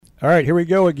All right, here we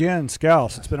go again,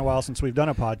 Scouse. It's been a while since we've done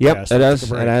a podcast. Yep,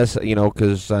 it has. You know,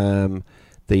 because the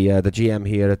GM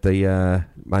here at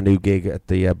my new gig at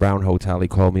the Brown Hotel, he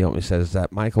called me up and he says,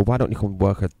 Michael, why don't you come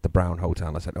work at the Brown Hotel?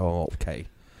 And I said, oh, okay.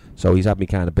 So he's had me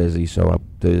kind of busy. So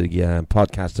the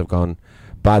podcasts have gone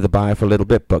by the by for a little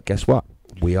bit. But guess what?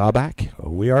 We are back.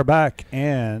 We are back.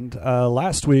 And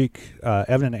last week,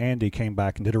 Evan and Andy came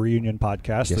back and did a reunion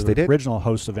podcast. Yes, they did. Original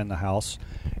hosts of In the House.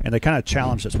 And they kind of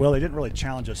challenged us. Well, they didn't really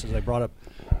challenge us as they brought up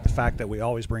the fact that we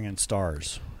always bring in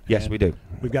stars. Yes, and we do.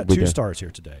 We've got two stars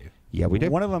here today. Yeah, we do.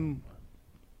 One of them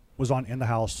was on In the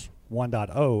House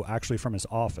 1.0, actually from his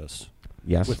office.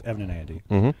 Yes. With Evan and Andy.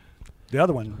 Mm-hmm. The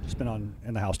other one has been on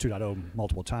In the House 2.0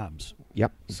 multiple times.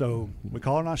 Yep. So we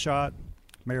call it on shot.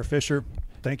 Mayor Fisher,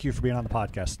 thank you for being on the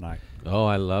podcast tonight. Oh,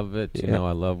 I love it. Yeah. You know,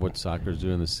 I love what soccer's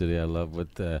doing in the city. I love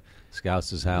what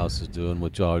Scouts' House is doing,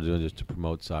 what y'all are doing just to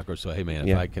promote soccer. So, hey, man,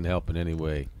 if I can help in any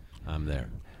way, I'm there.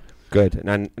 Good.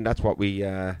 And that's what we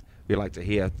like to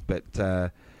hear.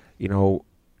 But, you know,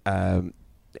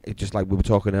 just like we were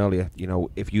talking earlier, you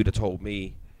know, if you'd have told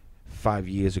me 5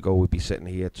 years ago we'd be sitting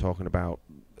here talking about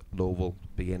Louisville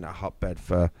being a hotbed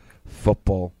for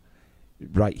football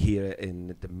right here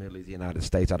in the middle of the United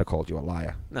States, I'd have called you a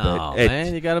liar. No,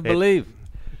 man, you got to believe.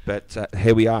 But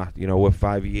here we are. You know, we're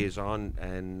 5 years on,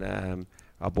 and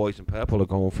our boys in purple are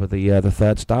going for the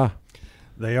third star.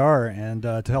 They are, and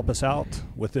to help us out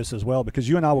with this as well, because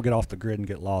you and I will get off the grid and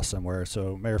get lost somewhere.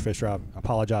 So, Mayor Fisher, I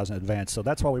apologize in advance. So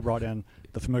that's why we brought in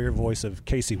the familiar voice of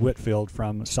Casey Whitfield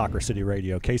from Soccer City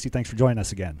Radio. Casey, thanks for joining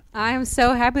us again. I am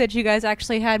so happy that you guys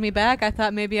actually had me back. I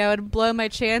thought maybe I would blow my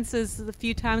chances a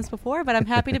few times before, but I'm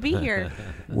happy to be here.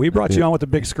 We brought you on with the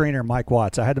big screener, Mike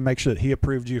Watts. I had to make sure that he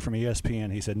approved you from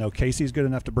ESPN. He said, no, Casey's good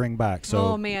enough to bring back. So,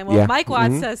 oh, man. Well, if Mike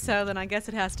Watts says so, then I guess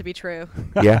it has to be true.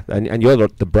 Yeah, and you're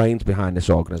the brains behind this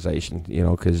organization, you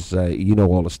know, because you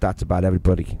know all the stats about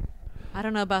everybody. I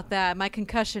don't know about that. My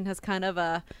concussion has kind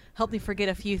of helped me forget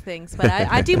a few things, but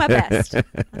I do my best.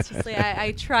 Let's just say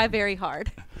I try very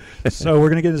hard. So we're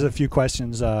going to get into a few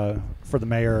questions for the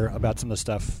mayor about some of the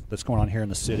stuff that's going on here in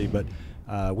the city, but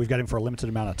we've got him for a limited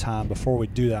amount of time. Before we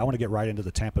do that, I want to get right into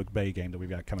the Tampa Bay game that we've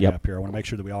got coming up here. I want to make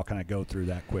sure that we all kind of go through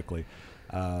that quickly.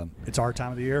 It's our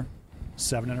time of the year,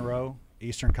 7 in a row,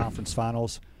 Eastern Conference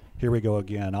Finals. Here we go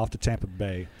again, off to Tampa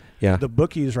Bay. Yeah. The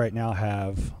bookies right now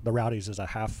have the Rowdies as a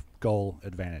half-goal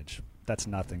advantage. That's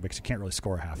nothing because you can't really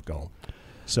score a half goal.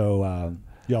 So,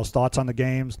 y'all's thoughts on the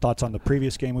games, thoughts on the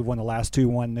previous game. We've won the last two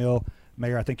 1-0.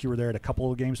 Mayor, I think you were there at a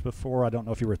couple of games before. I don't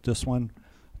know if you were at this one.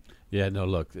 Yeah, no,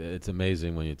 look, it's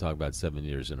amazing when you talk about 7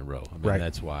 years in a row. I mean, right.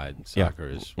 That's why soccer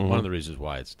is one of the reasons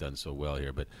why it's done so well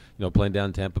here. But, you know, playing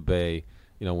down Tampa Bay,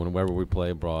 you know, whenever we play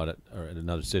abroad or in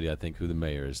another city, I think who the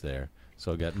mayor is there.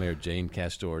 So I got Mayor Jane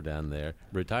Castor down there,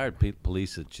 retired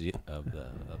retired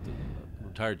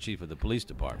chief of the police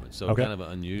department. So kind of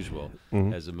unusual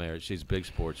as a mayor. She's a big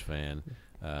sports fan.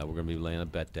 We're going to be laying a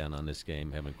bet down on this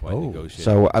game. Haven't quite negotiated.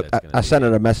 So I sent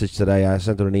her a message today. I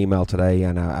sent her an email today,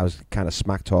 and I was kind of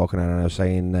smack talking her, and I was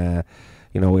saying,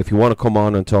 you know, if you want to come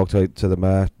on and talk to the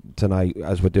mayor tonight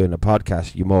as we're doing a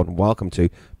podcast, you're more than welcome to.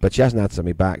 But she hasn't answered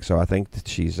me back, so I think that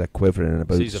she's quivering in her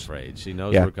boots. She's afraid. She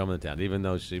knows we're coming to town. Even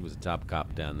though she was a top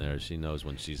cop down there, she knows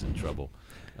when she's in trouble.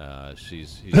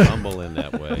 She's humble in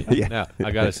that way. Now,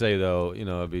 I got to say, though, you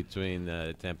know, between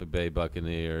Tampa Bay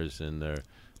Buccaneers and their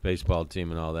baseball team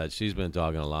and all that, she's been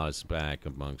talking a lot of smack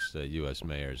amongst U.S.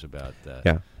 mayors about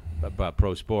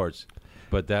pro sports.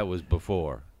 But that was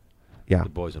before the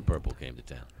Boys in Purple came to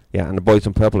town. Yeah, and the Boys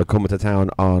in Purple are coming to town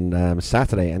on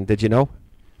Saturday. And did you know?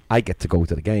 I get to go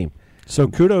to the game. So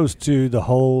kudos to the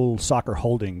whole Soccer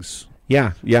Holdings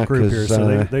group here.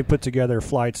 So they put together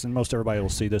flights, and most everybody will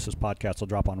see this as podcast will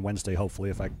drop on Wednesday, hopefully,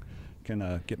 if I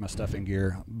can get my stuff in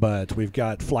gear. But we've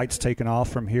got flights taken off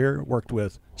from here, worked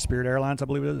with Spirit Airlines, I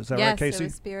believe it is. Is that right, Casey? Yes, it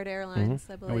was Spirit Airlines,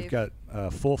 I believe. And we've got a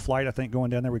full flight, I think, going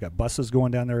down there. We've got buses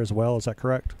going down there as well. Is that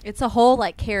correct? It's a whole,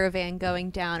 caravan going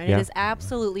down, and it is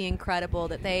absolutely incredible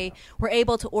that they were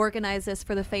able to organize this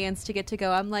for the fans to get to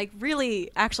go. I'm,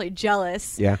 really actually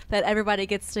jealous that everybody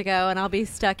gets to go, and I'll be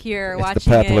stuck here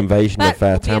watching the Purple Invasion of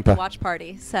we'll be Tampa. at the watch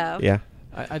party, so. Yeah.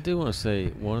 I do want to say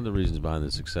one of the reasons behind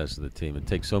the success of the team, it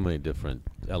takes so many different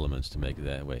elements to make it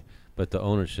that way, but the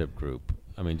ownership group,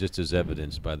 I mean, just as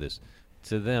evidenced by this,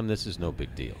 to them, this is no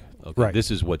big deal. Okay? Right.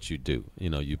 This is what you do. You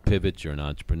know, you pivot, you're an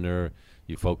entrepreneur,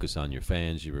 you focus on your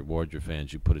fans, you reward your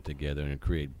fans, you put it together and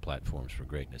create platforms for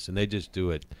greatness. And they just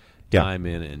do it time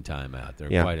in and time out.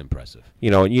 They're quite impressive.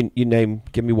 You know, you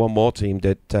give me one more team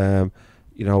that,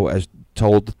 you know, has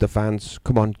told the fans,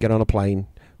 come on, get on a plane,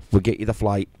 we'll get you the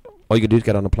flight. All you can do is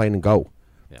get on a plane and go.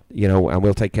 and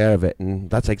we'll take care of it. And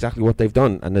that's exactly what they've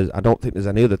done. And I don't think there's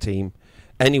any other team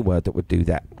anywhere that would do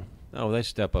that. No, they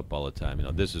step up all the time.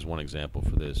 This is one example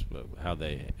for this, how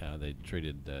they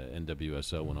treated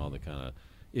NWSO when all the kind of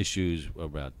issues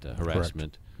about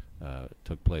harassment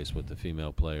took place with the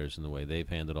female players and the way they've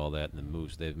handled all that and the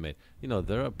moves they've made.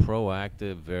 They're a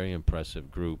proactive, very impressive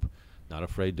group, not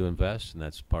afraid to invest, and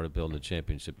that's part of building a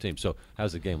championship team. So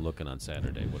how's the game looking on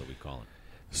Saturday? What are we calling?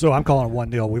 So I'm calling it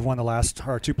 1-0. We've won our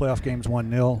 2 playoff games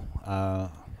 1-0.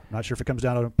 Not sure if it comes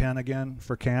down to a pen again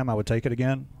for Cam. I would take it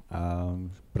again,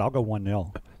 but I'll go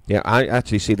 1-0. Yeah, I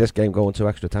actually see this game going to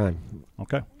extra time.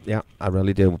 Okay. Yeah, I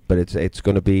really do. But it's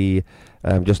going to be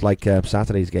just like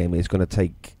Saturday's game. It's going to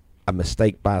take a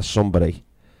mistake by somebody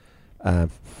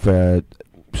for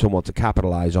someone to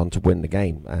capitalize on to win the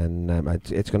game, and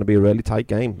it's going to be a really tight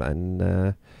game, and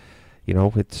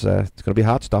it's going to be a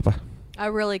heart stopper. I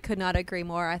really could not agree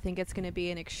more. I think it's going to be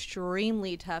an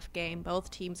extremely tough game. Both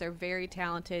teams are very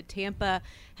talented. Tampa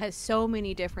has so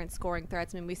many different scoring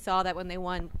threats. I mean, we saw that when they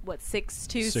won, 6-2,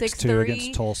 6-3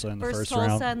 against Tulsa in the first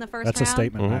round. That's a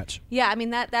statement match. Yeah, I mean,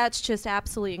 that's just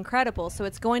absolutely incredible. So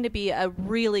it's going to be a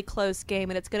really close game,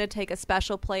 and it's going to take a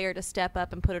special player to step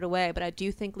up and put it away. But I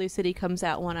do think Lou City comes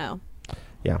out 1-0.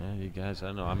 Yeah, you guys,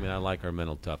 I know. I mean, I like our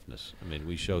mental toughness. I mean,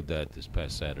 we showed that this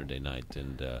past Saturday night,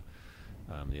 and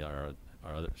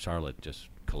our other Charlotte just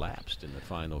collapsed in the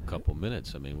final couple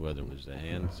minutes. I mean, whether it was the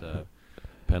hands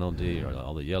penalty or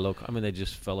all the yellow, they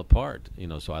just fell apart.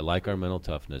 So I like our mental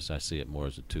toughness. I see it more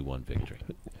as a 2-1 victory.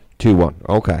 2-1.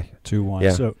 Okay. 2-1.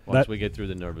 Yeah. So once we get through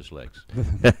the nervous legs.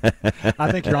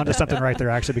 I think you're onto something right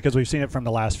there, actually, because we've seen it from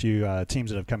the last few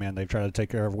teams that have come in. They've tried to take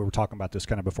care of. We were talking about this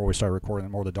kind of before we started recording,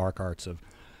 more the dark arts of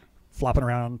flopping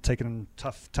around, taking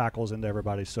tough tackles into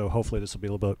everybody. So hopefully this will be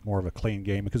a little bit more of a clean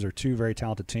game because they're 2 very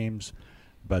talented teams.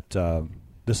 But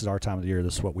this is our time of the year.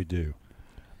 This is what we do.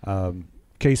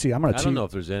 Casey, I'm going to. I don't know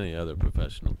if there's any other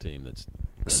professional team that's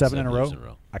 7 in a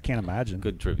row. I can't imagine.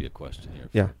 Good trivia question here.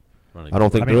 Yeah, I don't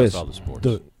think there is. All the sports.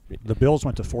 The Bills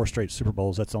went to 4 straight Super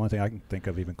Bowls. That's the only thing I can think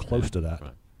of even close to that.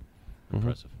 Right.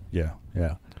 Impressive. Yeah.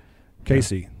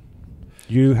 Casey,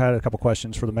 you had a couple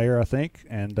questions for the mayor, I think,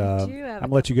 and I'm going to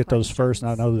let you get those first.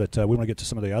 And I know that we want to get to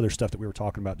some of the other stuff that we were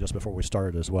talking about just before we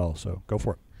started as well. So go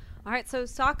for it. All right, so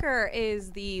soccer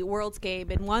is the world's game,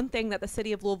 and one thing that the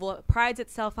city of Louisville prides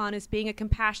itself on is being a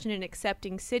compassionate and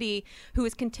accepting city who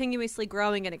is continuously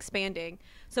growing and expanding.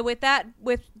 So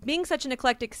with being such an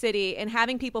eclectic city and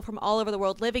having people from all over the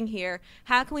world living here,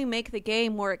 how can we make the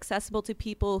game more accessible to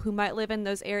people who might live in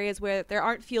those areas where there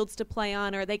aren't fields to play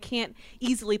on or they can't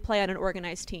easily play on an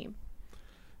organized team?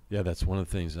 Yeah, that's one of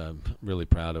the things I'm really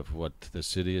proud of what the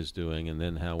city is doing, and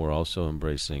then how we're also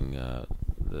embracing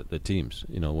the teams.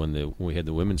 When we had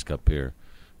the Women's Cup here,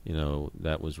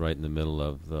 that was right in the middle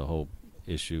of the whole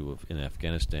issue in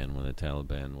Afghanistan when the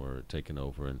Taliban were taking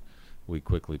over, and we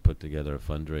quickly put together a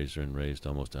fundraiser and raised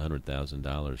almost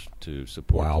 $100,000 to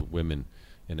support the women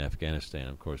in Afghanistan.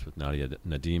 Of course, with Nadia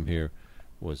Nadim here,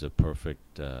 was a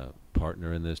perfect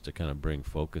partner in this to kind of bring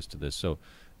focus to this. So,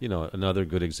 another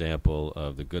good example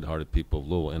of the good-hearted people of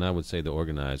Louisville, and I would say the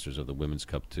organizers of the Women's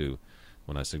Cup too.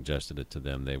 When I suggested it to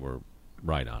them, they were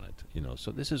right on it.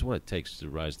 So this is what it takes to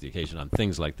rise to the occasion on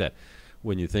things like that.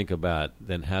 When you think about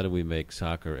then how do we make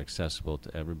soccer accessible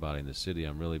to everybody in the city,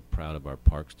 I'm really proud of our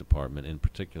Parks Department, in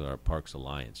particular our Parks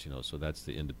Alliance. So that's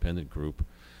the independent group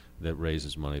that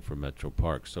raises money for Metro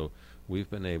Parks. So we've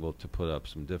been able to put up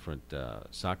some different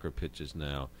soccer pitches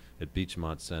now at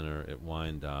Beachmont Center, at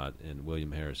Wyandotte, and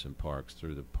William Harrison Parks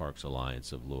through the Parks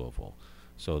Alliance of Louisville.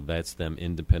 So that's them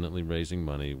independently raising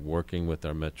money, working with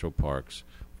our Metro Parks.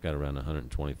 We've got around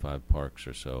 125 parks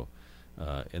or so,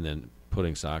 and then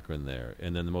putting soccer in there.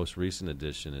 And then the most recent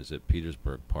addition is at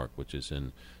Petersburg Park, which is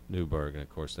in Newburgh, and of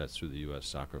course that's through the U.S.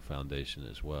 Soccer Foundation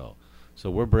as well.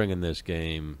 So we're bringing this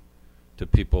game to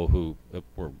people who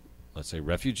were, let's say,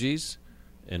 refugees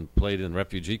and played in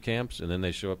refugee camps, and then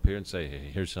they show up here and say, hey,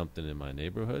 here's something in my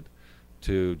neighborhood,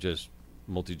 to just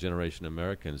multi-generation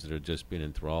Americans that are just being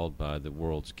enthralled by the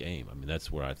world's game. I mean,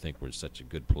 that's where I think we're such a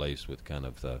good place with kind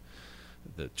of the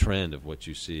trend of what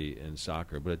you see in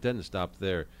soccer. But it doesn't stop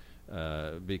there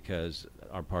because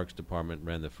our Parks Department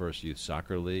ran the first youth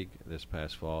soccer league this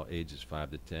past fall, ages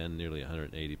 5 to 10, nearly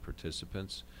 180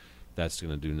 participants. That's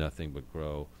going to do nothing but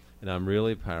grow. And I'm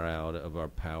really proud of our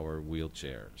Power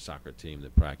wheelchair soccer team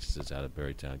that practices out of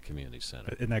Berrytown Community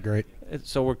Center. Isn't that great?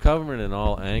 So we're covering in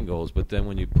all angles, but then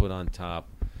when you put on top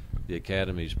the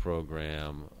Academies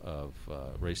program of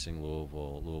Racing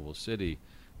Louisville, Louisville City,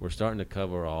 we're starting to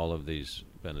cover all of these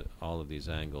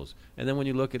angles. And then when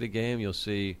you look at a game, you'll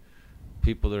see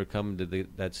people that are coming to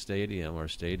that stadium,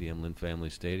 Lynn Family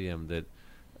Stadium, that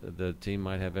the team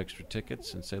might have extra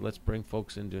tickets and say, let's bring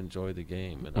folks in to enjoy the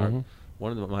game. And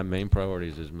one of my main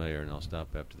priorities as mayor, and I'll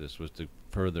stop after this, was to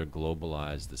further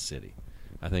globalize the city.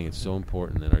 I think it's so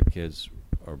important that our kids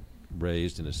are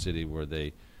raised in a city where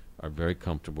they are very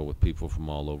comfortable with people from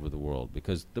all over the world,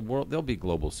 because they'll be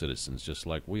global citizens just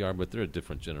like we are, but they're a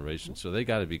different generation, so they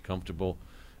got to be comfortable,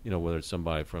 whether it's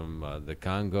somebody from the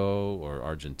Congo or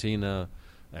Argentina,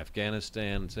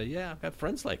 Afghanistan, and say, yeah, I've got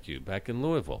friends like you back in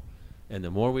Louisville. And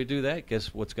the more we do that,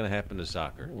 guess what's going to happen to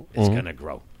soccer? It's going to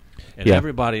grow. And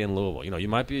everybody in Louisville, you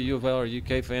might be a U of L or a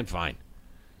UK fan, fine,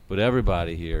 but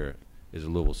everybody here is a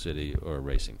Louisville City or a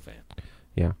Racing fan.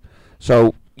 Yeah.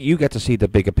 So you get to see the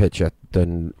bigger picture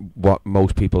than what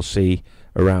most people see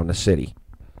around the city.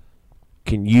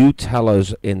 Can you tell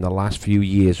us, in the last few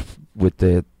years with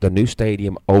the new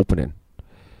stadium opening,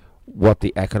 what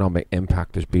the economic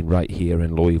impact has been right here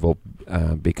in Louisville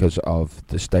because of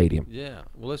the stadium? Yeah.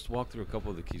 Well, let's walk through a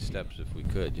couple of the key steps if we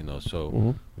could.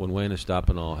 So when Wayne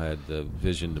Estoppel had the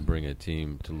vision to bring a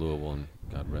team to Louisville, and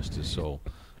God rest his soul,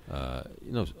 a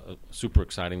super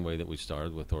exciting way that we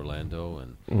started with Orlando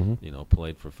and,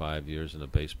 played for 5 years in a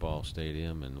baseball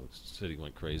stadium, and the city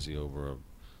went crazy over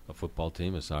a football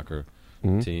team, a soccer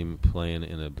team playing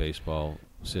in a baseball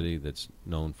city that's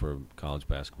known for college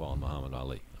basketball and Muhammad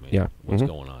Ali. I mean, what's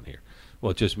going on here?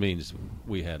 Well, it just means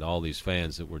we had all these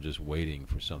fans that were just waiting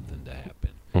for something to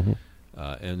happen.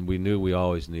 And we knew we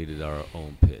always needed our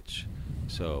own pitch.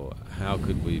 So how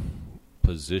could we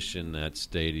position that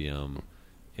stadium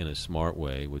in a smart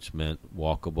way, which meant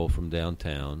walkable from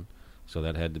downtown, so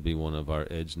that had to be one of our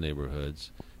edge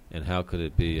neighborhoods, and how could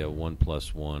it be a 1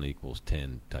 + 1 =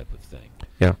 10 type of thing?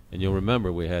 Yeah. And you'll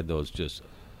remember we had those just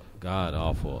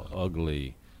god-awful,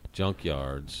 ugly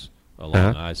junkyards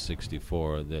along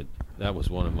I-64. That was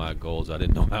one of my goals. I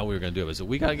didn't know how we were going to do it. I said,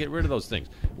 we got to get rid of those things.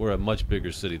 We're a much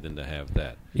bigger city than to have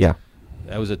that. Yeah.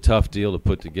 That was a tough deal to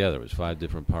put together. It was 5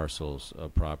 different parcels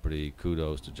of property.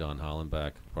 Kudos to John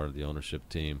Hollenbach, part of the ownership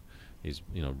team. He's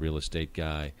real estate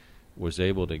guy. Was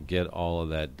able to get all of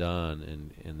that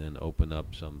done and then open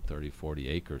up some 30, 40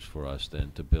 acres for us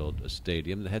then to build a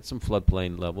stadium that had some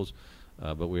floodplain levels,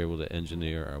 but we were able to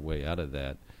engineer our way out of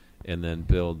that and then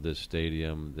build this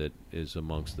stadium that is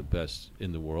amongst the best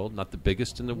in the world. Not the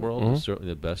biggest in the world, but certainly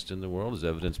the best in the world, as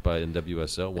evidenced by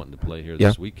NWSL wanting to play here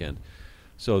this weekend.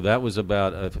 So that was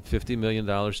about a $50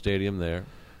 million stadium there.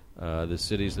 The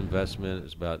city's investment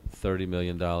is about $30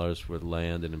 million with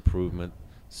land and improvement.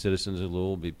 Citizens of Louisville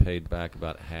will be paid back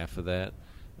about half of that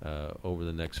over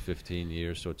the next 15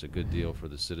 years, so it's a good deal for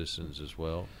the citizens as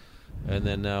well. And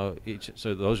then now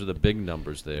so those are the big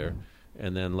numbers there.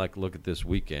 And then look at this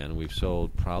weekend. We've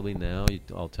sold probably now,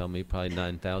 I'll tell me, probably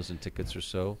 9,000 tickets or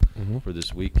so for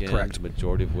this weekend. Correct. The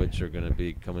majority of which are going to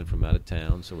be coming from out of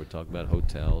town. So we're talking about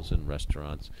hotels and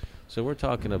restaurants. So we're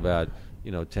talking about,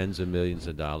 tens of millions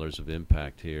of dollars of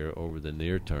impact here over the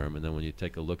near term. And then when you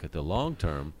take a look at the long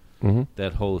term,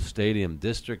 that whole stadium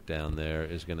district down there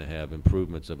is going to have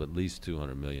improvements of at least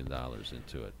 $200 million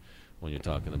into it. When you're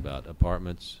talking about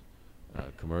apartments,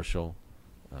 commercial,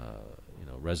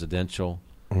 residential,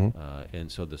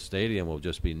 and so the stadium will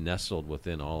just be nestled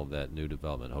within all of that new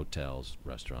development, hotels,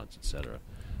 restaurants, etc.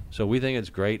 So we think it's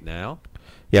great now.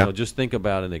 Yeah. Just think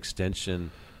about an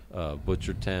extension of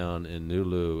Butchertown and New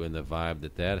Lou and the vibe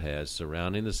that has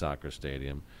surrounding the soccer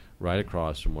stadium, right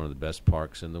across from one of the best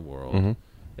parks in the world.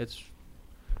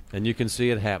 And you can see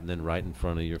it happening right in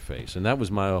front of your face. And that was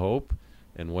my hope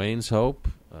and Wayne's hope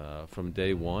from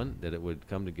day one, that it would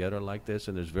come together like this.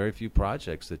 And there's very few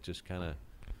projects that just kind of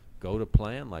go to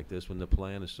plan like this when the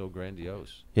plan is so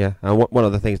grandiose. Yeah, and one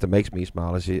of the things that makes me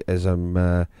smile is if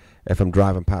I'm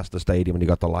driving past the stadium and you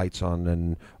got the lights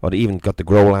on, or even got the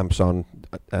grow lamps on,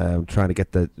 trying to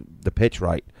get the pitch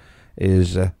right,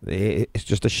 it's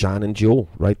just a shining jewel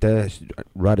right there.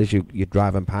 Right as you're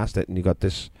driving past it, and you got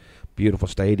this beautiful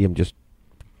stadium just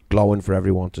glowing for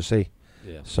everyone to see.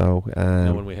 Yeah. So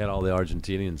when we had all the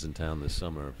Argentinians in town this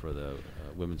summer for the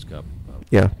Women's Cup,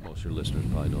 most of your listeners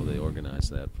probably know they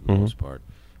organized that for the most part.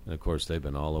 And, of course, they've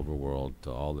been all over the world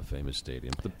to all the famous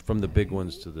stadiums, from the big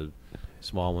ones to the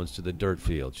small ones to the dirt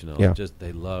fields. Just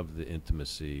they love the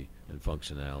intimacy and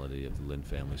functionality of the Lynn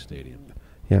Family Stadium.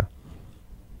 Yeah.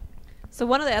 So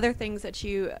one of the other things that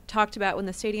you talked about when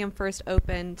the stadium first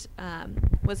opened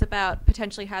was about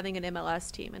potentially having an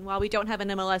MLS team. And while we don't have an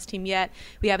MLS team yet,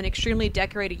 we have an extremely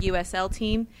decorated USL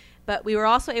team. But we were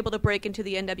also able to break into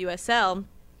the NWSL.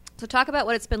 So talk about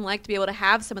what it's been like to be able to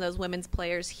have some of those women's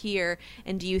players here.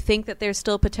 And do you think that there's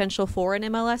still potential for an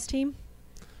MLS team?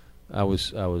 I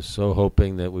was so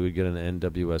hoping that we would get an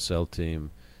NWSL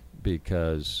team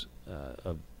because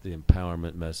of the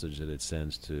empowerment message that it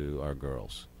sends to our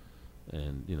girls,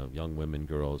 and young women,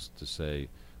 girls, to say,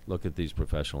 look at these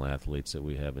professional athletes that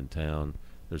we have in town.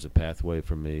 There's a pathway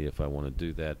for me if I want to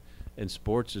do that. And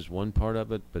sports is one part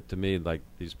of it, but to me, like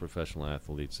these professional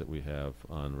athletes that we have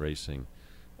on racing,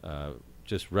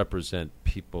 just represent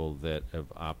people that have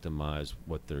optimized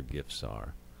what their gifts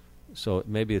are. So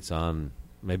maybe it's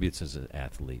as an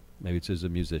athlete, maybe it's as a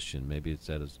musician, maybe it's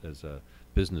as a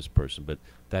business person, but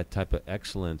that type of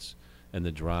excellence and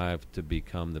the drive to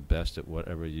become the best at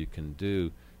whatever you can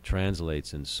do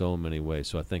translates in so many ways.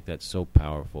 So I think that's so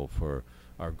powerful for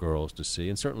our girls to see,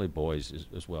 and certainly boys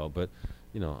as well. But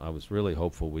I was really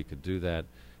hopeful we could do that,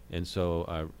 and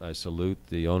so I salute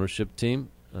the ownership team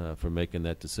for making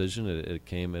that decision. It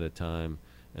came at a time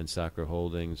in Soccer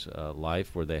Holdings'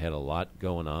 life where they had a lot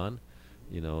going on.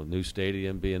 New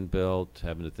stadium being built,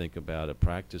 having to think about a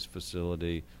practice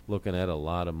facility, looking at a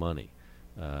lot of money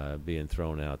being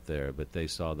thrown out there. But they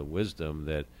saw the wisdom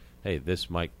that, hey, this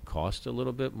might cost a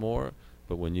little bit more,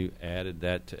 but when you added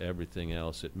that to everything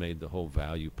else, it made the whole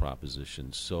value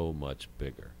proposition so much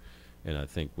bigger. And I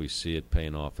think we see it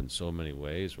paying off in so many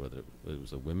ways, whether it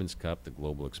was the Women's Cup, the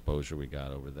global exposure we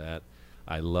got over that.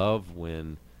 I love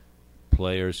when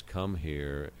players come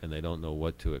here and they don't know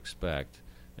what to expect,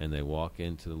 and they walk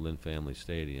into the Lynn Family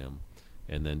Stadium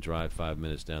and then drive 5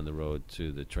 minutes down the road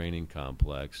to the training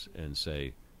complex and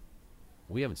say,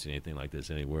 we haven't seen anything like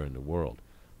this anywhere in the world.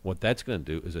 What that's going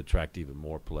to do is attract even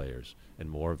more players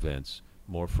and more events,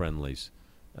 more friendlies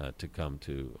to come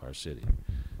to our city.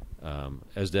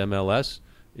 As the MLS,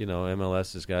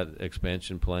 MLS has got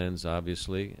expansion plans,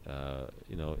 obviously.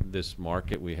 This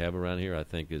market we have around here, I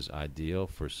think, is ideal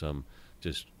for some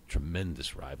just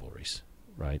tremendous rivalries,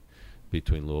 right,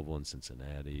 between Louisville and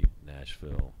Cincinnati,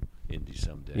 Nashville, Indy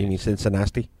someday. You mean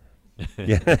Cincinnati?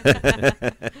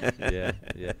 Yeah.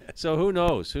 Yeah. So who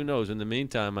knows? In the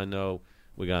meantime, I know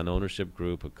we got an ownership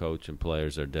group, a coach, and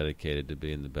players that are dedicated to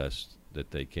being the best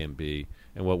that they can be.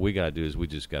 And what we got to do is we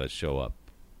just got to show up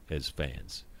as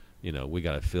fans. We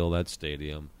got to fill that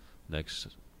stadium. Next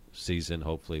season,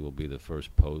 hopefully, will be the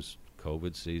first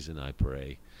post-COVID season, I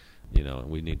pray. And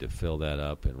we need to fill that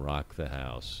up and rock the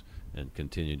house and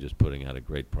continue just putting out a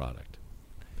great product.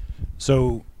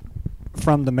 So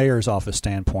from the mayor's office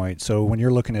standpoint, so when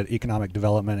you're looking at economic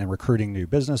development and recruiting new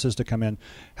businesses to come in,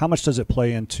 how much does it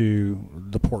play into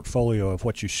the portfolio of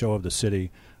what you show of the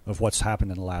city, of what's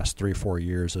happened in the last 3 or 4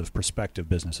 years of prospective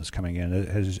businesses coming in?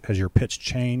 Has your pitch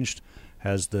changed?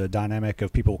 Has the dynamic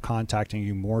of people contacting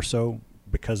you more so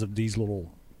because of these little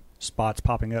spots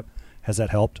popping up, has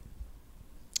that helped?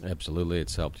 Absolutely,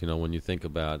 it's helped. When you think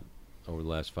about over the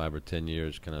last 5 or 10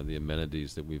 years, kind of the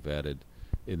amenities that we've added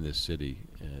in this city,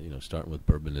 starting with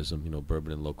Bourbonism,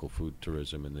 bourbon and local food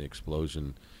tourism, and the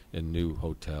explosion in new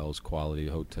hotels, quality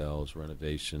hotels,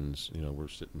 renovations. We're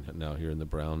sitting now here in the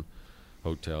Brown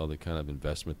Hotel, the kind of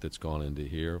investment that's gone into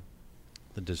here,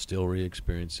 the distillery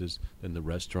experiences, and the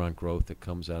restaurant growth that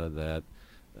comes out of that,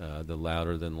 the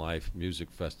louder than life music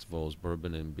festivals,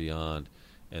 Bourbon and beyond.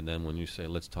 And then when you say,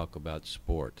 let's talk about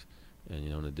sport, and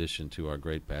in addition to our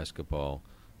great basketball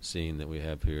scene that we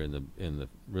have here in the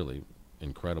really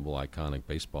incredible, iconic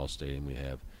baseball stadium we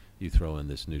have, you throw in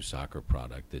this new soccer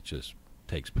product that just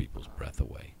takes people's breath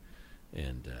away.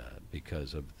 And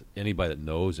because of anybody that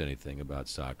knows anything about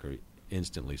soccer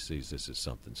instantly sees this as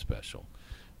something special.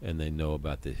 And they know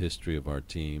about the history of our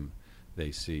team.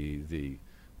 They see the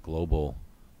global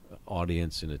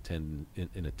audience in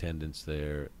attendance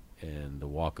there, and the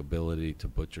walkability to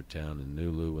Butchertown and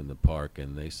Nulu and the park,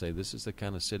 and they say this is the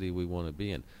kind of city we want to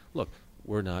be in. Look,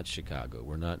 we're not Chicago.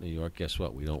 We're not New York. Guess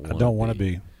what? We don't want to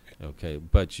be. Okay,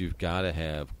 but you've got to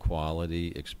have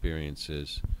quality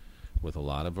experiences with a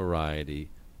lot of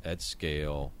variety at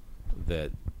scale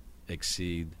that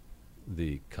exceed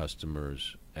the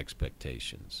customer's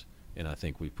expectations. And I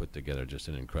think we put together just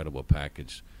an incredible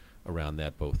package around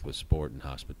that, both with sport and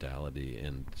hospitality,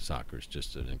 and soccer is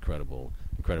just an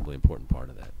incredibly important part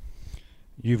of that.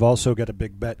 You've also got a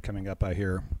big bet coming up, I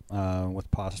hear, with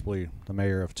possibly the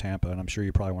mayor of Tampa, and I'm sure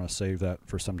you probably want to save that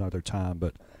for some other time,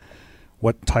 but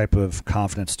what type of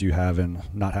confidence do you have in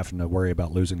not having to worry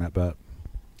about losing that bet?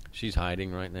 She's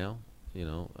hiding right now.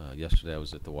 Yesterday I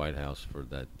was at the White House for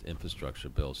that infrastructure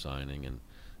bill signing, and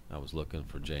I was looking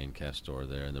for Jane Castor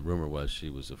there, and the rumor was she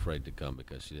was afraid to come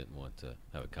because she didn't want to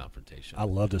have a confrontation. I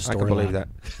love this story. I can believe that.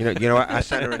 You know, I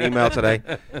sent her an email today.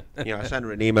 I sent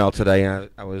her an email today.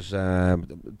 I was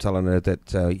telling her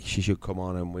that she should come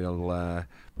on, and we'll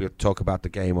talk about the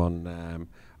game on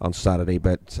Saturday.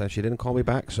 But she didn't call me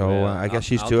back, so I guess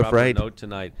she's too afraid. I'll drop a note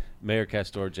tonight. Mayor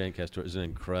Castor, Jane Castor, is an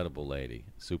incredible lady,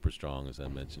 super strong, as I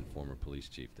mentioned, former police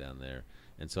chief down there.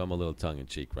 And so I'm a little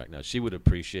tongue-in-cheek right now. She would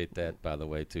appreciate that, by the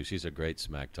way, too. She's a great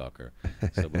smack talker.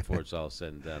 So before it's all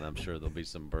said and done, I'm sure there'll be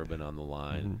some bourbon on the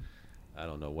line. Mm-hmm. I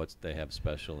don't know what they have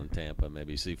special in Tampa,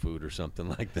 maybe seafood or something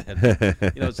like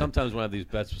that. But, sometimes when I have these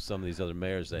bets with some of these other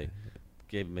mayors, they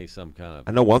gave me some kind of...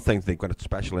 I know one thing they've got a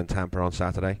special in Tampa on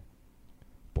Saturday.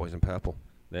 Boys in Purple.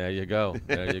 There you go.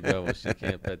 There you go. Well, she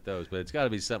can't bet those. But it's got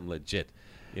to be something legit.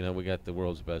 We got the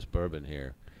world's best bourbon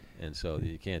here. And so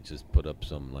you can't just put up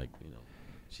some,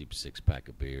 cheap 6-pack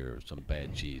of beer or some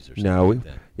bad cheese or something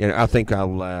like that. I think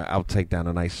I'll take down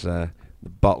a nice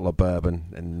bottle of bourbon,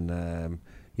 and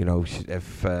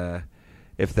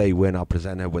if they win, I'll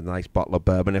present her with a nice bottle of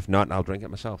bourbon. If not, I'll drink it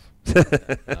myself. All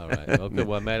right. Okay.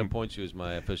 Well, Madam Points you as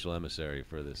my official emissary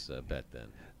for this bet then.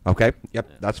 Okay. Yep.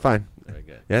 Yeah. That's fine. Very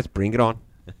good. Yes. Bring it on.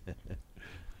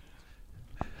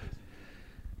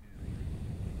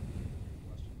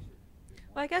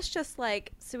 Well, I guess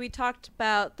so we talked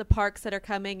about the parks that are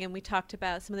coming, and we talked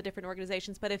about some of the different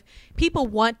organizations, but if people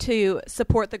want to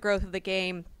support the growth of the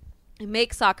game and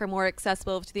make soccer more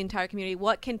accessible to the entire community,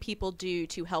 what can people do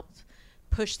to help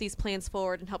push these plans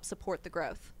forward and help support the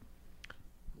growth?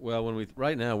 Well,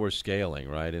 right now we're scaling,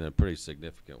 right, in a pretty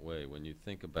significant way. When you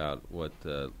think about what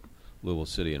Louisville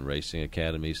City and Racing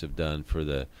Academies have done for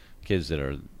the kids that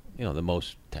are, the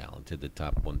most talented, the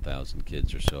top 1,000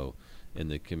 kids or so in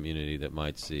the community that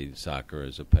might see soccer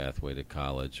as a pathway to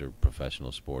college or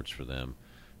professional sports for them.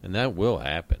 And that will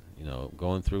happen.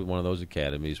 Going through one of those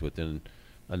academies within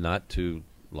a not too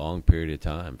long period of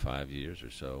time, 5 years or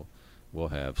so, we'll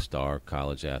have star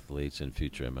college athletes and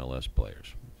future MLS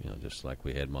players. Just like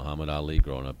we had Muhammad Ali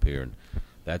growing up here, and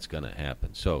that's going to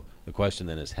happen. So the question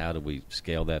then is, how do we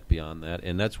scale that beyond that?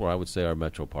 And that's where I would say our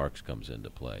Metro Parks comes into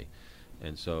play.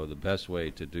 And so the best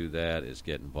way to do that is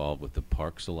get involved with the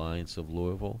Parks Alliance of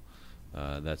Louisville.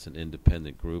 That's an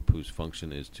independent group whose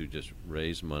function is to just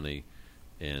raise money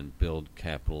and build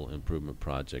capital improvement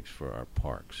projects for our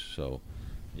parks. So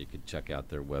you can check out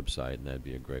their website, and that'd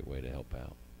be a great way to help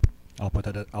out. I'll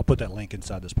put that link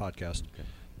inside this podcast. Okay.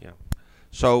 Yeah.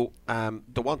 So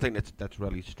the one thing that's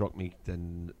really struck me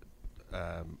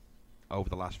over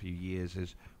the last few years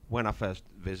is when I first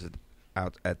visited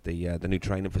out at the new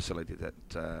training facility that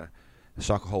the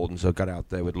Soccer Holdings have got out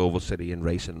there with Louisville City and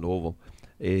Racing Louisville,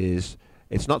 is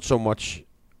it's not so much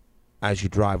as you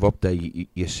drive up there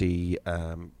you see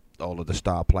all of the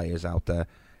star players out there.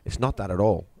 It's not that at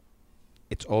all.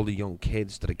 It's all the young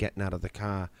kids that are getting out of the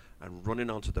car and running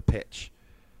onto the pitch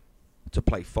to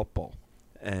play football.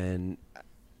 And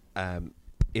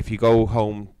if you go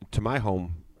home to my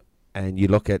home and you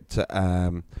look at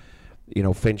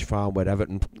Finch Farm where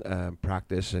Everton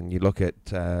practice, and you look at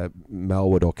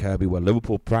Melwood or Kirby where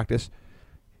Liverpool practice,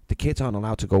 the kids aren't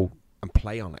allowed to go and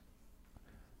play on it.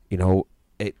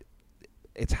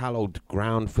 It's hallowed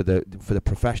ground for the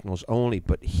professionals only.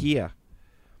 But here,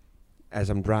 as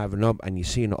I'm driving up, and you're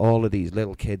seeing all of these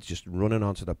little kids just running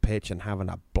onto the pitch and having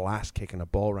a blast kicking a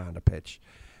ball around the pitch,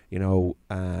 the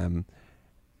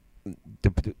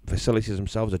facilities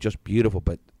themselves are just beautiful.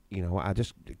 But I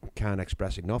just can't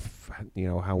express enough,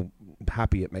 how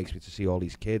happy it makes me to see all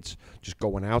these kids just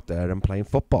going out there and playing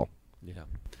football. Yeah.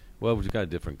 Well, we've got a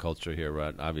different culture here,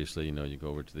 right? Obviously, you go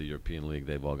over to the European League,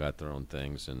 they've all got their own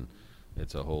things, and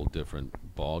it's a whole different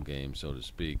ball game, so to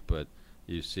speak. But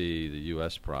you see the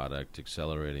U.S. product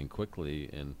accelerating quickly,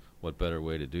 and what better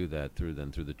way to do that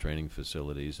than through the training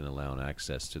facilities and allowing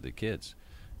access to the kids,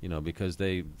 because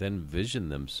they then vision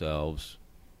themselves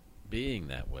being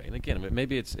that way. And again,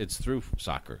 maybe it's through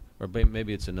soccer, or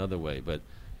maybe it's another way, but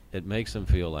it makes them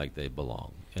feel like they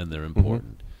belong and they're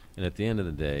important. Mm-hmm. And at the end of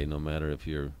the day, no matter if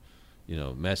you're,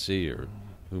 Messi or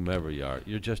whomever you are,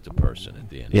 you're just a person at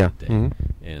the end of the day.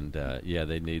 Mm-hmm. And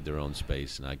they need their own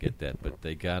space, and I get that, but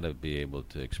they got to be able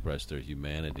to express their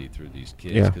humanity through these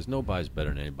kids, because nobody's better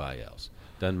than anybody else.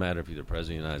 Doesn't matter if you're the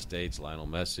President of the United States, Lionel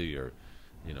Messi, or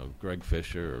Greg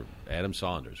Fisher or Adam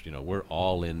Saunders. We're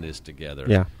all in this together.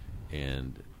 Yeah.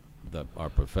 And our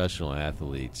professional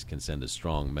athletes can send a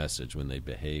strong message when they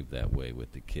behave that way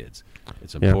with the kids.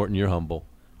 It's important you're humble.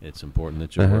 It's important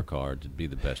that you work hard to be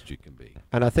the best you can be.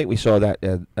 And I think we saw that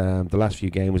the last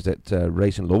few games that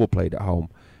Racing Louisville played at home,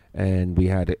 and we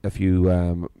had a few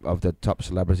of the top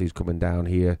celebrities coming down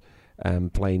here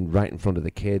playing right in front of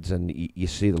the kids, and you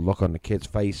see the look on the kid's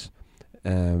face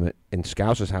in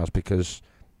Scouser's house, because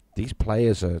these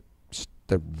players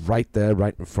they're right there,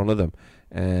 right in front of them,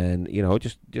 and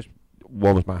just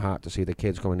warms my heart to see the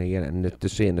kids coming in and to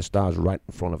seeing the stars right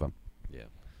in front of them. Yeah,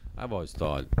 I've always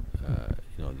thought,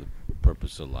 the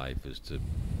purpose of life is to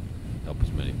help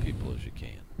as many people as you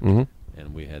can. Mm-hmm.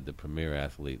 And we had the premier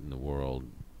athlete in the world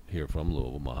here from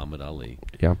Louisville, Muhammad Ali,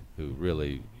 who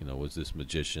really, was this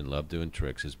magician, loved doing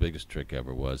tricks. His biggest trick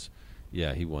ever was,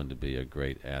 he wanted to be a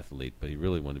great athlete, but he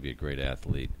really wanted to be a great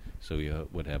athlete so he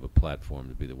would have a platform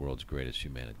to be the world's greatest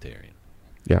humanitarian.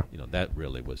 Yeah. That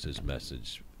really was his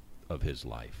message of his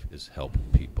life, is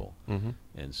helping people. Mm-hmm.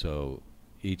 And so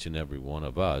each and every one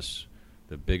of us,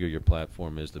 the bigger your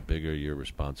platform is, the bigger your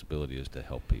responsibility is to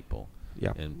help people.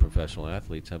 Yeah. And professional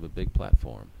athletes have a big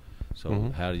platform. So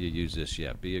Mm-hmm. how do you use this?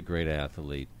 Be a great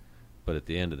athlete, but at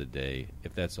the end of the day,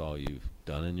 if that's all you've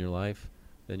done in your life,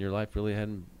 then your life really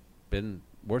hadn't been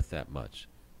worth that much.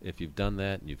 If you've done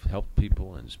that and you've helped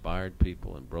people, inspired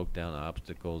people, and broke down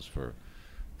obstacles for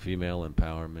female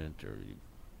empowerment, or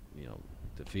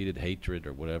defeated hatred,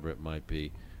 or whatever it might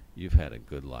be, you've had a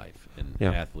good life. And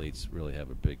athletes really have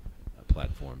a big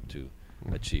platform to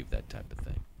achieve that type of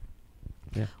thing.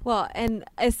 Yeah. Well, and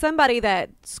as somebody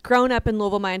that's grown up in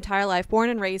Louisville my entire life, born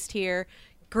and raised here,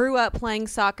 grew up playing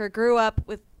soccer, grew up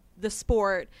with the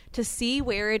sport, to see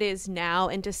where it is now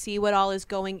and to see what all is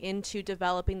going into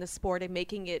developing the sport and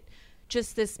making it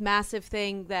just this massive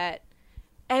thing that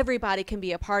everybody can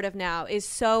be a part of now is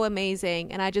so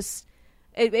amazing. And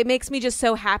it makes me just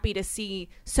so happy to see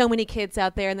so many kids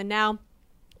out there. And then now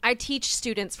I teach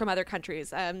students from other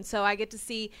countries, so I get to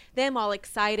see them all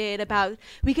excited about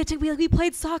we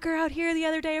played soccer out here the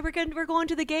other day. We're going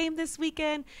to the game this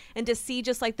weekend, and to see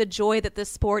just like the joy that this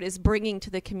sport is bringing to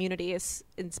the community is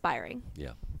inspiring.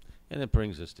 Yeah, and it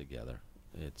brings us together.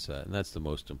 It's and that's the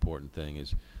most important thing.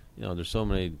 Is there's so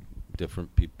many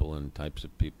different people and types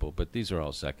of people, but these are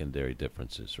all secondary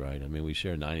differences, right? I mean, we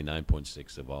share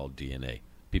 99.6 of all DNA.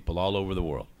 People all over the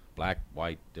world. Black,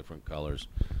 white, different colors,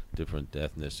 different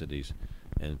ethnicities,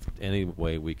 and any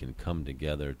way we can come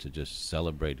together to just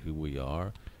celebrate who we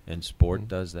are. And sport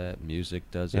does that, music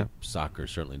does it, soccer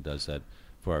certainly does that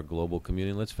for our global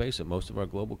community. And let's face it, most of our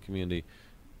global community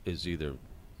is either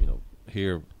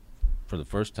here for the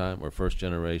first time or first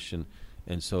generation,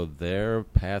 and so their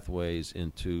pathways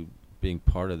into being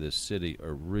part of this city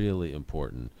are really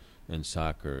important. And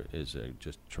soccer is a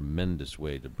just tremendous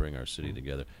way to bring our city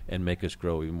together and make us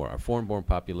grow even more. Our foreign-born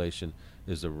population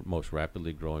is the most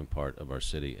rapidly growing part of our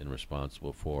city and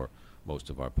responsible for most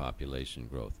of our population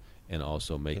growth, and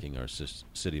also making our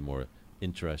city more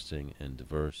interesting and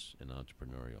diverse and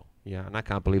entrepreneurial. Yeah, and I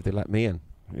can't believe they let me in.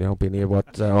 Been here,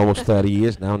 almost 30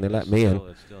 years now, and they let me in.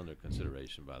 It's still under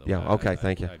consideration, by the way. Yeah, okay,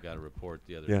 thank you. I got a report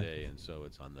the other day, and so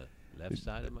it's on the left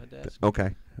side of my desk.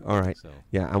 Okay, all right. So,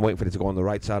 I'm waiting for it to go on the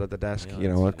right side of the desk.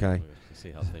 Okay.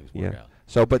 See how things work out.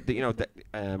 So, but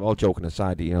all joking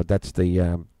aside, that's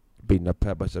the been the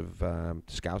purpose of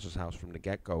Scouser's House from the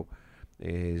get-go,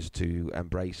 is to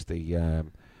embrace the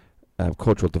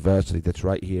cultural diversity that's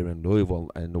right here in Louisville.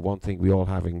 And the one thing we all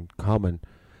have in common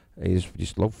is we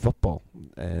just love football.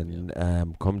 And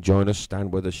come join us,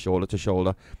 stand with us shoulder to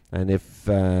shoulder. And if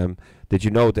did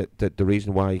you know that the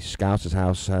reason why Scouser's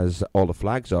House has all the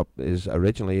flags up is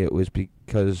originally it was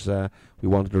because we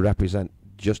wanted to represent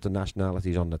just the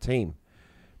nationalities on the team.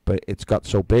 But it's got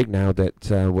so big now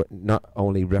that we're not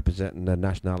only representing the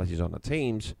nationalities on the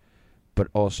teams, but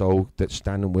also that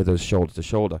standing with us shoulder to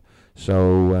shoulder.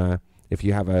 So if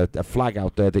you have a flag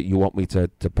out there that you want me to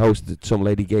post, that some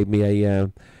lady gave me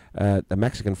a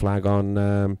Mexican flag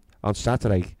on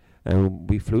Saturday, and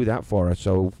we flew that for her.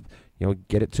 So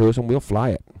get it to us and we'll fly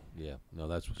it. Yeah, no,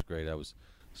 that's what's great. I was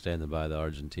standing by the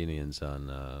Argentinians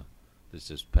on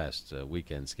this past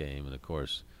weekend's game, and of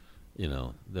course,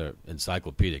 their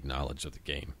encyclopedic knowledge of the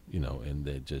game, and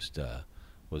they just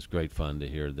was great fun to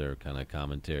hear their kind of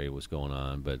commentary, what's going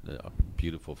on. But a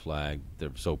beautiful flag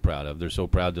they're so proud of. They're so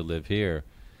proud to live here,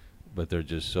 but they're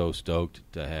just so stoked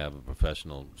to have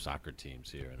professional soccer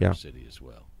teams here in our city as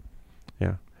well.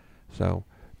 Yeah. So,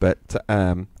 but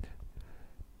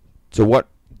so what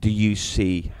do you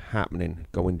see happening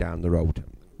going down the road?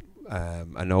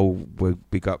 I know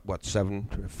we got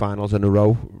 7 finals in a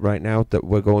row right now that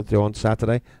we're going through on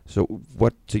Saturday. So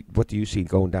what do you see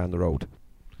going down the road?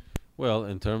 Well,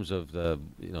 in terms of the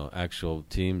actual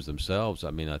teams themselves,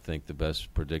 I mean, I think the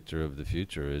best predictor of the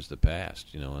future is the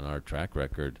past. And our track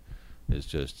record is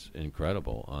just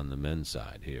incredible on the men's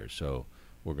side here. So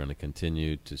we're going to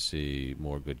continue to see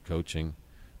more good coaching,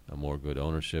 more good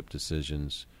ownership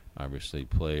decisions, obviously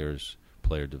player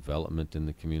development in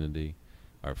the community.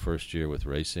 Our first year with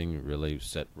racing really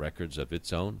set records of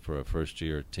its own for a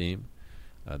first-year team.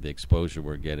 The exposure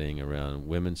we're getting around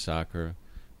women's soccer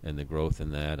and the growth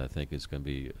in that, I think, is going to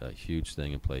be a huge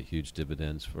thing and play huge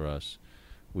dividends for us.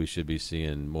 We should be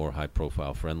seeing more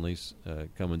high-profile friendlies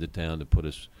coming to town to put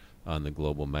us on the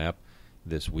global map.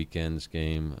 This weekend's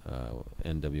game,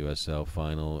 NWSL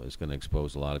final, is going to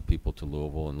expose a lot of people to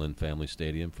Louisville and Lynn Family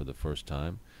Stadium for the first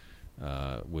time,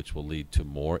 which will lead to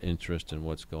more interest in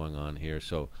what's going on here.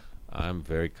 So I'm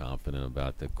very confident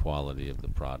about the quality of the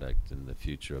product and the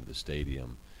future of the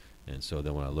stadium. And so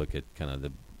then when I look at kind of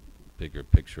the bigger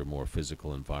picture, more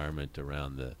physical environment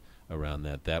around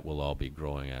that will all be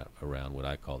growing out around what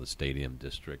I call the stadium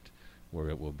district, where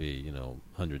it will be,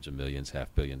 hundreds of millions, $500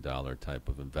 million type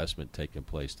of investment taking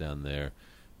place down there,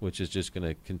 which is just going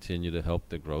to continue to help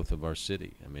the growth of our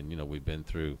city. I mean, we've been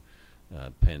through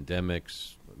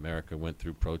pandemics. America went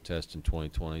through protests in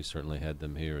 2020, certainly had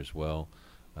them here as well.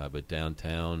 But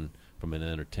downtown, from an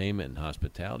entertainment and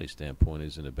hospitality standpoint,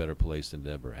 is in a better place than it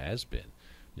ever has been.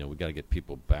 We got to get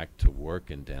people back to work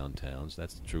in downtowns.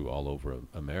 That's true all over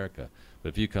America. But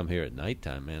if you come here at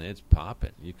nighttime, man, it's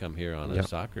popping. You come here on a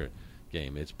soccer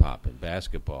game, it's popping.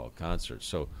 Basketball, concerts.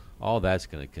 So all that's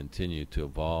going to continue to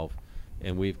evolve.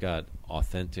 And we've got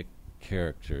authentic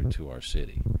character to our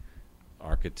city.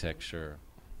 Architecture,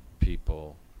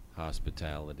 people,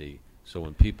 hospitality. So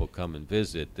when people come and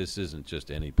visit, this isn't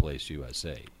just any place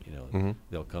USA.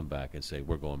 They'll come back and say,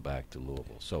 we're going back to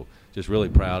Louisville. So just really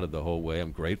proud of the whole way.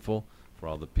 I'm grateful for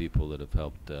all the people that have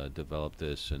helped develop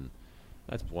this. And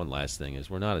that's one last thing is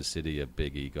we're not a city of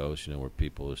big egos, where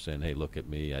people are saying, hey, look at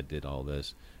me, I did all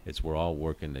this. It's we're all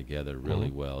working together really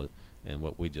well. And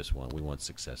what we just want, we want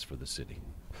success for the city.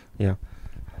 Yeah.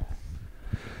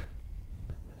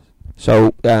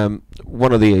 So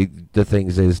one of the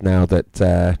things is now that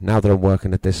I'm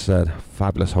working at this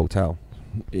fabulous hotel,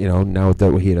 now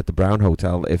that we're here at the Brown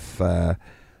Hotel, if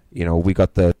we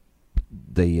got the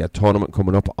tournament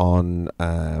coming up on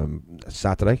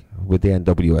Saturday with the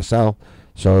NWSL,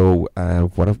 so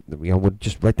we're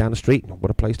just right down the street. What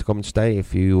a place to come and stay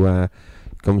if you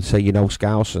come and say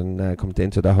Scouse and come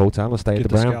into the hotel and stay at the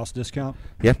Brown. Get the Scouse discount?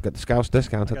 Yeah, get the Scouse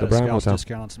discount at the Brown Scouse Hotel.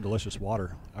 Discount on some delicious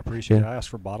water. I appreciate it. I asked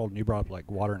for bottled, and you brought up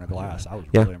water in a glass. I was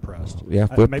really impressed. Yeah,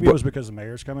 maybe it was because the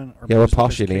mayor's coming, or we're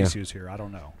posh in here. Casey's here. I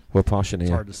don't know. We're posh in here.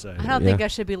 It's hard to say. I don't think I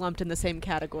should be lumped in the same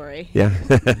category. Yeah,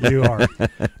 you are.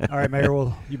 All right, Mayor.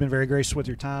 Well, you've been very gracious with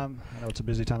your time. I know it's a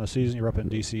busy time of season. You were up in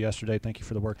D.C. yesterday. Thank you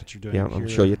for the work that you're doing. Yeah, here, I'm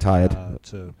sure you're tired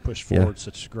to push forward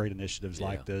such great initiatives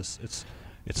like this.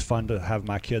 It's fun to have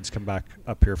my kids come back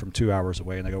up here from 2 hours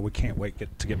away, and they go, we can't wait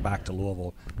to get back to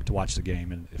Louisville to watch the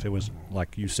game. And if it was,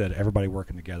 like you said, everybody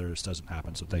working together, this doesn't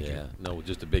happen, so thank you. Yeah, no,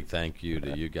 just a big thank you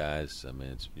to you guys. I mean,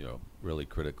 it's really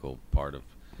critical part of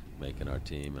making our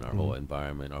team and our whole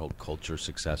environment, our whole culture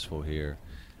successful here.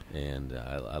 And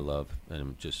I love and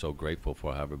I'm just so grateful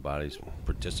for how everybody's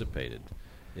participated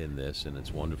in this. And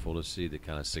it's wonderful to see the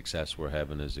kind of success we're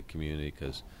having as a community,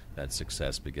 because that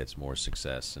success begets more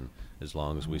success. And as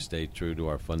long as we stay true to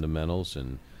our fundamentals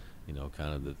and,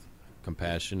 kind of the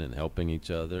compassion and helping each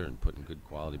other and putting good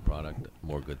quality product,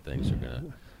 more good things are going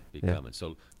to be coming.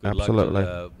 So good luck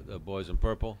to the boys in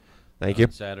purple. Thank you.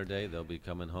 Saturday, they'll be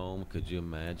coming home. Could you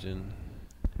imagine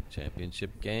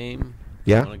championship game?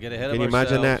 Yeah. Want to get ahead Can of you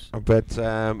ourselves. imagine that?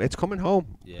 But it's coming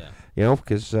home. Yeah.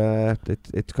 Because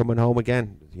it's coming home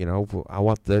again. I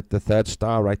want the third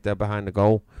star right there behind the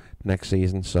goal next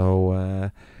season.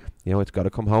 So, it's got to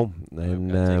come home.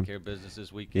 And take care of business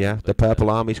this weekend. Yeah, the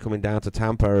Purple Army's coming down to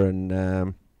Tampa, and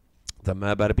the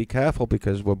mayor better be careful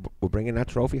because we're bringing that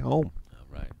trophy home.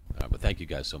 All right. Well, thank you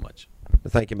guys so much.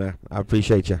 Thank you, Mayor. I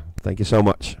appreciate you. Thank you so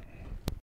much.